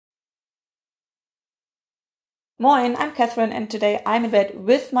Moin, I'm Catherine and today I'm in bed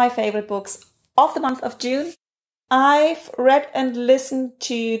with my favorite books of the month of June. I've read and listened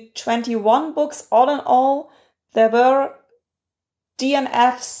to 21 books all in all. There were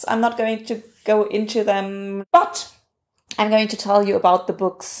DNFs. I'm not going to go into them, but I'm going to tell you about the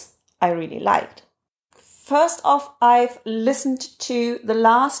books I really liked. First off, I've listened to The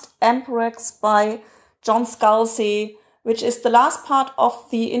Last Emperox by John Scalzi, which is the last part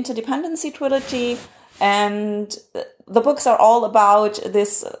of the Interdependency trilogy. And the books are all about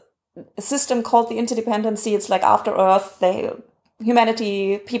this system called the Interdependency. It's like after Earth,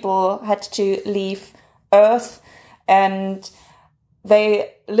 people had to leave Earth, and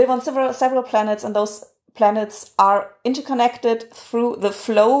they live on several planets, and those planets are interconnected through the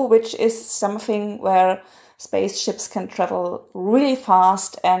flow, which is something where spaceships can travel really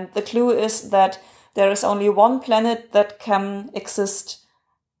fast. And the clue is that there is only one planet that can exist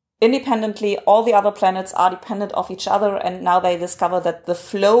independently. All the other planets are dependent of each other, and now they discover that the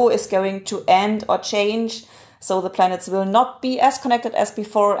flow is going to end or change, so the planets will not be as connected as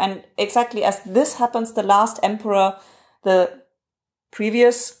before. And exactly as this happens, the last emperor, the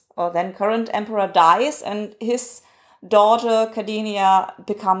previous or then current emperor, dies, and his daughter Cardinia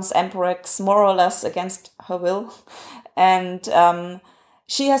becomes Emperox, more or less against her will. And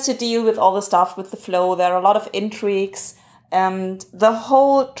she has to deal with all the stuff with the flow. There are a lot of intrigues. And the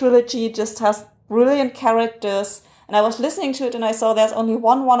whole trilogy just has brilliant characters. And I was listening to it and I saw there's only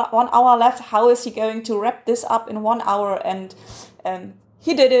one hour left. How is he going to wrap this up in 1 hour? And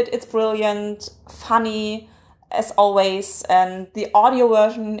he did it. It's brilliant, funny, as always. And the audio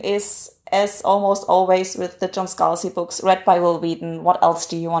version is, as almost always with the John Scalzi books, read by Will Wheaton. What else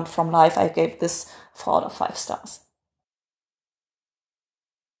do you want from life? I gave this 4 out of 5 stars.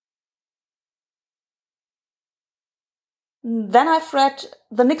 Then I've read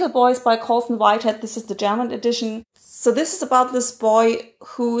The Nickel Boys by Colson Whitehead. This is the German edition. So this is about this boy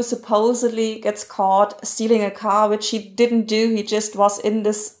who supposedly gets caught stealing a car, which he didn't do. He just was in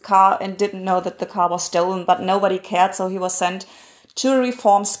this car and didn't know that the car was stolen, but nobody cared. So he was sent to a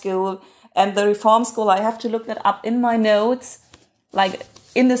reform school. And the reform school, I have to look that up in my notes. Like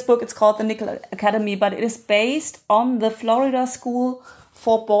in this book, it's called the Nickel Academy, but it is based on the Florida School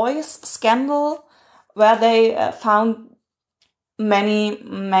for Boys scandal, where they found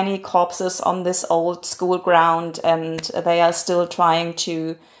many corpses on this old school ground, and they are still trying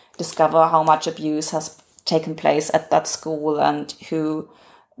to discover how much abuse has taken place at that school and who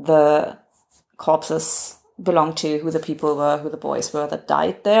the corpses belong to, who the people were, who the boys were that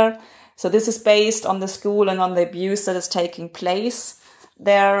died there. So this is based on the school and on the abuse that is taking place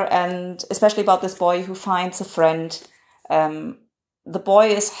there, and especially about this boy who finds a friend. The boy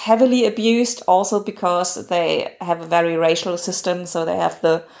is heavily abused also because they have a very racial system. So they have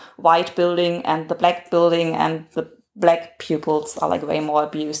the white building and the black building, and the black pupils are like way more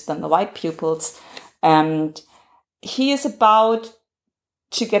abused than the white pupils. And he is about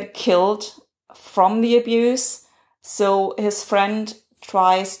to get killed from the abuse. So his friend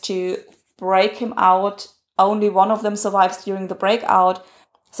tries to break him out. Only one of them survives during the breakout.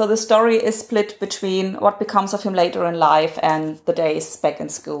 So the story is split between what becomes of him later in life and the days back in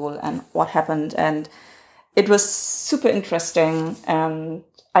school and what happened. And it was super interesting, and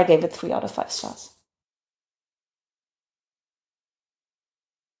I gave it 3 out of 5 stars.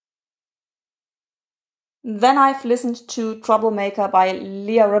 Then I've listened to Troublemaker by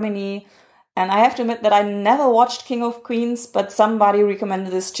Leah Remini. And I have to admit that I never watched King of Queens, but somebody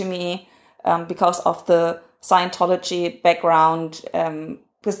recommended this to me because of the Scientology background.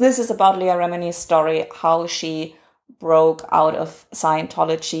 Because this is about Leah Remini's story, how she broke out of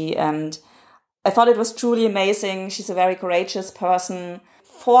Scientology. And I thought it was truly amazing. She's a very courageous person.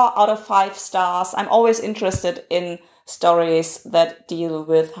 4 out of 5 stars. I'm always interested in stories that deal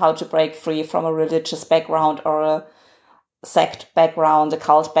with how to break free from a religious background or a sect background, a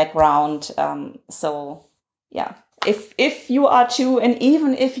cult background. So yeah, if you are too, and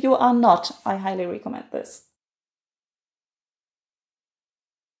even if you are not, I highly recommend this.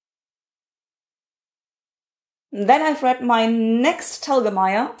 Then I've read my next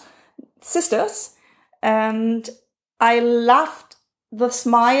Telgemeier, Sisters, and I loved The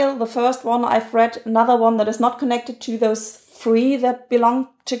Smile, the first one. I've read another one that is not connected to those 3 that belong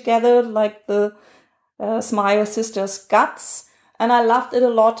together, like the Smile Sisters Guts, and I loved it a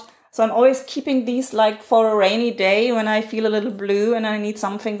lot. So I'm always keeping these like for a rainy day when I feel a little blue and I need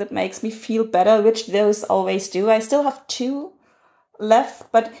something that makes me feel better, which those always do. I still have 2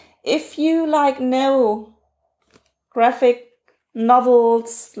 left, but if you know graphic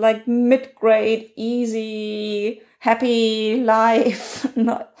novels, like mid-grade, easy, happy life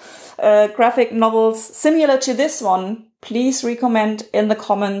graphic novels similar to this one, please recommend in the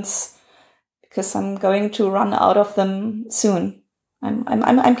comments, because I'm going to run out of them soon.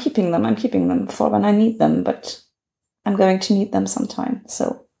 I'm keeping them. I'm keeping them for when I need them, but I'm going to need them sometime.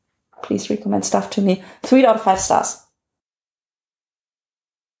 So please recommend stuff to me. 3 out of 5 stars.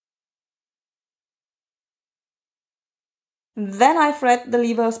 Then I've read The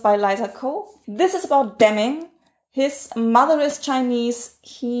Leavers by Liza Ko. This is about Deming. His mother is Chinese.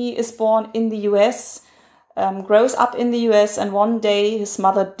 He is born in the US, grows up in the US, and one day his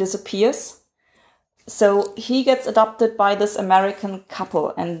mother disappears. So he gets adopted by this American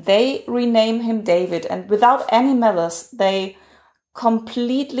couple, and they rename him David. And without any malice, they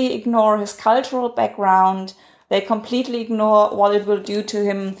completely ignore his cultural background. They completely ignore what it will do to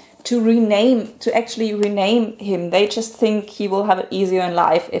him to actually rename him. They just think he will have it easier in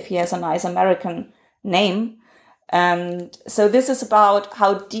life if he has a nice American name. And so this is about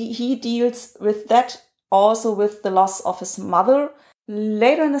how he deals with that, also with the loss of his mother.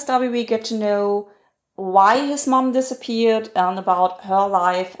 Later in the story, we get to know why his mom disappeared and about her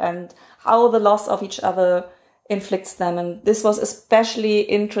life and how the loss of each other inflicts them. And this was especially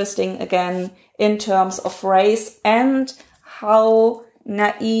interesting, again, in terms of race and how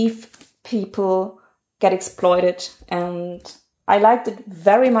naive people get exploited. And I liked it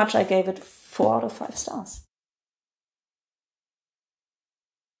very much. I gave it 4 out of 5 stars.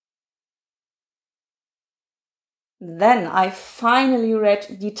 Then I finally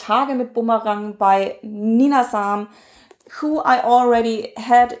read Die Tage mit Bummerang by Nina Sahm, who I already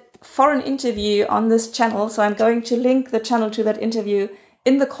had for an interview on this channel. So I'm going to link the channel to that interview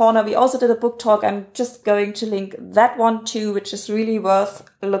in the corner. We also did a book talk. I'm just going to link that one too, which is really worth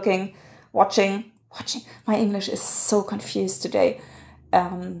watching. My English is so confused today.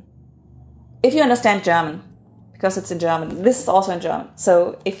 If you understand German, because it's in German. This is also in German.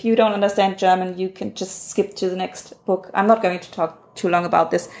 So if you don't understand German, you can just skip to the next book. I'm not going to talk too long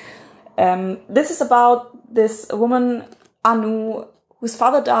about this. This is about this woman, Anu, whose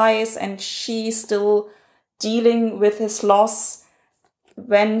father dies, and she's still dealing with his loss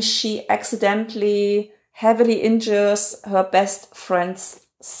when she accidentally heavily injures her best friend's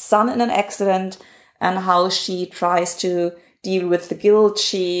son in an accident, and how she tries to deal with the guilt.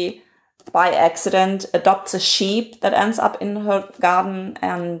 She, by accident, adopts a sheep that ends up in her garden,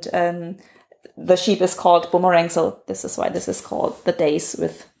 and the sheep is called Bummerang, so this is why this is called The Days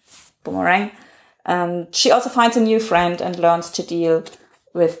with Bummerang. She also finds a new friend and learns to deal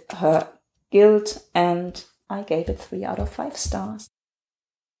with her guilt, and I gave it 3 out of 5 stars.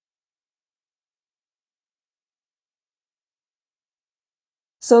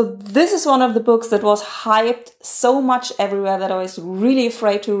 So this is one of the books that was hyped so much everywhere that I was really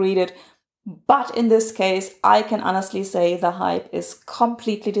afraid to read it. But in this case, I can honestly say the hype is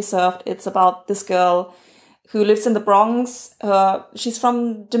completely deserved. It's about this girl who lives in the Bronx. She's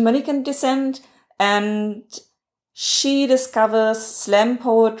from Dominican descent, and she discovers slam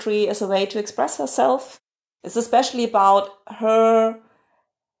poetry as a way to express herself. It's especially about her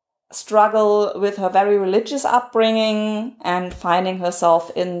struggle with her very religious upbringing and finding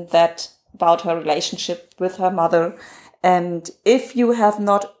herself in that, about her relationship with her mother. And if you have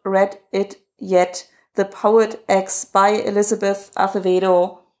not read it yet, The Poet X by Elizabeth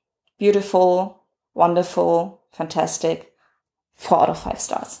Acevedo, beautiful, wonderful, fantastic, 4 out of 5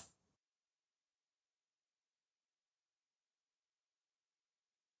 stars.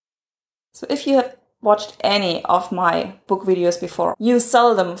 So if you have watched any of my book videos before, you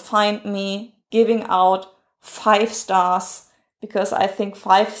seldom find me giving out 5 stars, because I think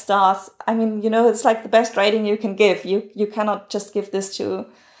 5 stars, I mean, it's like the best rating you can give. You cannot just give this to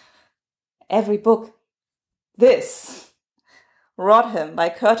every book. This, Rodham by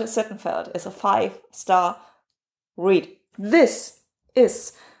Curtis Sittenfeld, is a 5-star read. This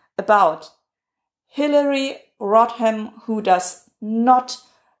is about Hillary Rodham, who does not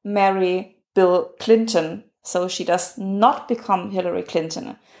marry Bill Clinton. So she does not become Hillary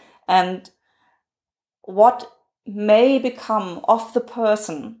Clinton. And what may become of the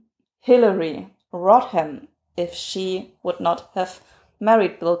person, Hillary Rodham, if she would not have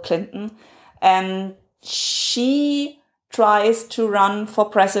married Bill Clinton. And she tries to run for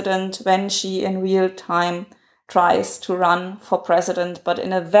president when she in real time tries to run for president, but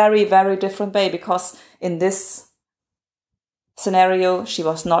in a very, very different way, because in this scenario, she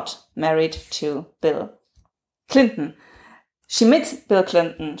was not married to Bill Clinton. She meets Bill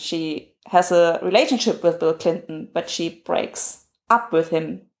Clinton. She has a relationship with Bill Clinton, but she breaks up with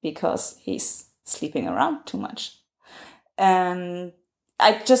him because he's sleeping around too much. And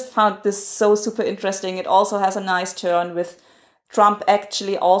I just found this so super interesting. It also has a nice turn with Trump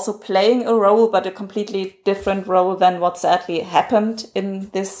actually also playing a role, but a completely different role than what sadly happened in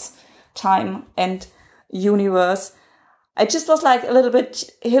this time and universe. I just was like a little bit,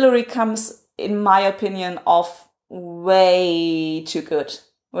 Hillary comes, in my opinion, off way too good.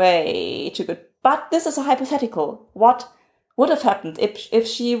 Way too good. But this is a hypothetical. What would have happened if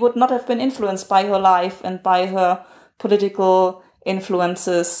she would not have been influenced by her life and by her political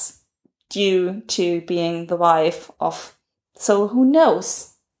influences due to being the wife of... So who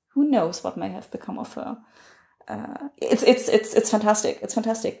knows? Who knows what may have become of her? It's fantastic. It's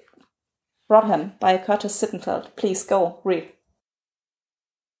fantastic. Rodham by Curtis Sittenfeld. Please go read.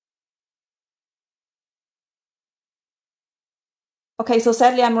 Okay, so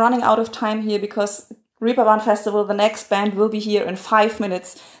sadly I'm running out of time here because Reeperbahn Festival, the next band, will be here in 5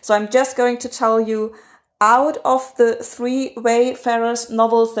 minutes. So I'm just going to tell you, out of the 3 Wayfarers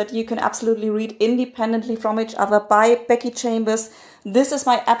novels that you can absolutely read independently from each other by Becky Chambers, this is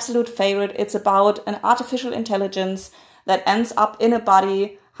my absolute favorite. It's about an artificial intelligence that ends up in a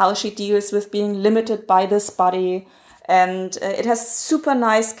body, how she deals with being limited by this body. And it has super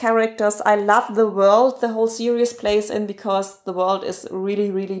nice characters. I love the world the whole series plays in because the world is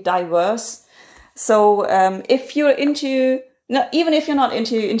really, really diverse. So if you're into... No, even if you're not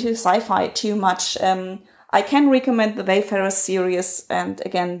into sci-fi too much, I can recommend the Wayfarers series. And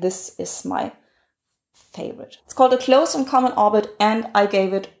again, this is my favorite. It's called A Close and Common Orbit, and I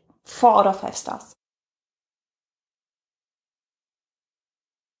gave it 4 out of 5 stars.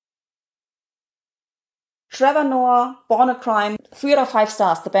 Trevor Noah, Born a Crime, 3 out of 5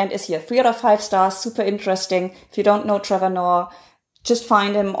 stars. The band is here. 3 out of 5 stars. Super interesting. If you don't know Trevor Noah, just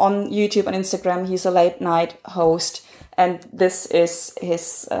find him on YouTube and Instagram. He's a late night host. And this is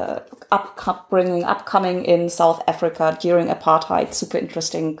his upcoming in South Africa during apartheid. Super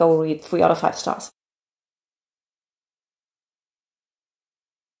interesting. Go read. 3 out of 5 stars.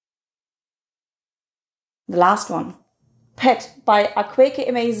 The last one. Pet by Akwaeke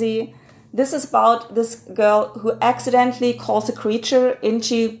Emezi. This is about this girl who accidentally calls a creature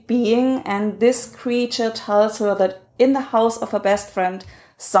into being. And this creature tells her that in the house of her best friend,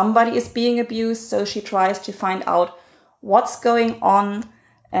 somebody is being abused. So she tries to find out what's going on.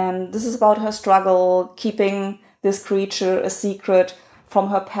 And this is about her struggle keeping this creature a secret from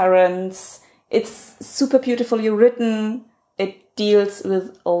her parents. It's super beautifully written. It deals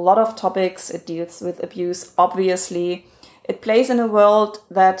with a lot of topics. It deals with abuse, obviously. It plays in a world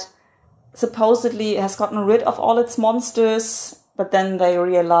that supposedly has gotten rid of all its monsters, but then they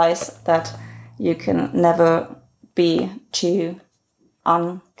realize that you can never be too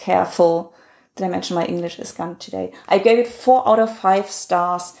uncareful. Did I mention my English is gone today? I gave it 4 out of 5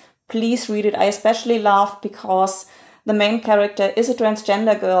 stars. Please read it. I especially laughed because the main character is a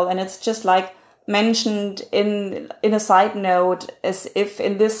transgender girl, and it's just like mentioned in a side note, as if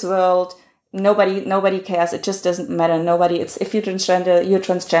in this world nobody cares. It just doesn't matter. If you're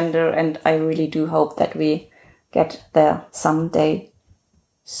transgender, and I really do hope that we get there someday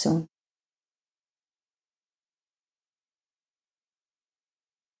soon.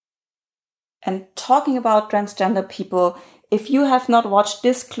 And talking about transgender people, if you have not watched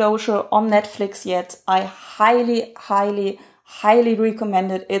Disclosure on Netflix yet, I highly, highly, highly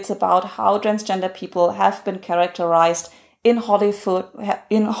recommend it. It's about how transgender people have been characterized in Hollywood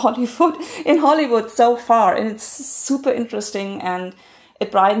so far. And it's super interesting, and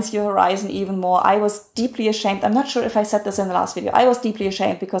it brightens your horizon even more. I was deeply ashamed. I'm not sure if I said this in the last video. I was deeply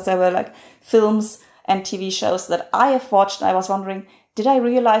ashamed because there were like films and TV shows that I have watched, and I was wondering, did I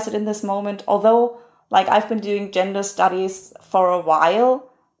realize it in this moment? Although, like, I've been doing gender studies for a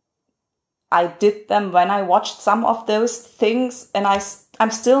while, I did them when I watched some of those things, and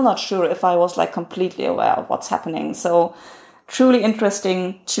I'm still not sure if I was, like, completely aware of what's happening. So, truly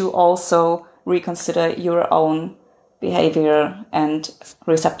interesting to also reconsider your own behavior and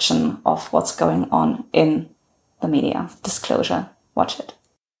reception of what's going on in the media. Disclosure. Watch it.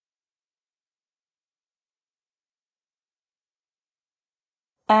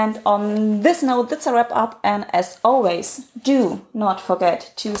 And on this note, that's a wrap up. And as always, do not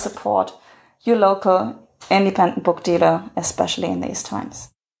forget to support your local independent book dealer, especially in these times.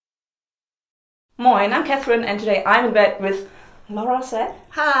 Moin, I'm Catherine, and today I'm in bed with Laura said.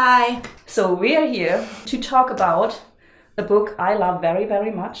 Hi! So we are here to talk about a book I love very,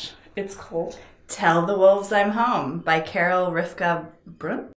 very much. It's called Tell the Wolves I'm Home by Carol Rivka Brun.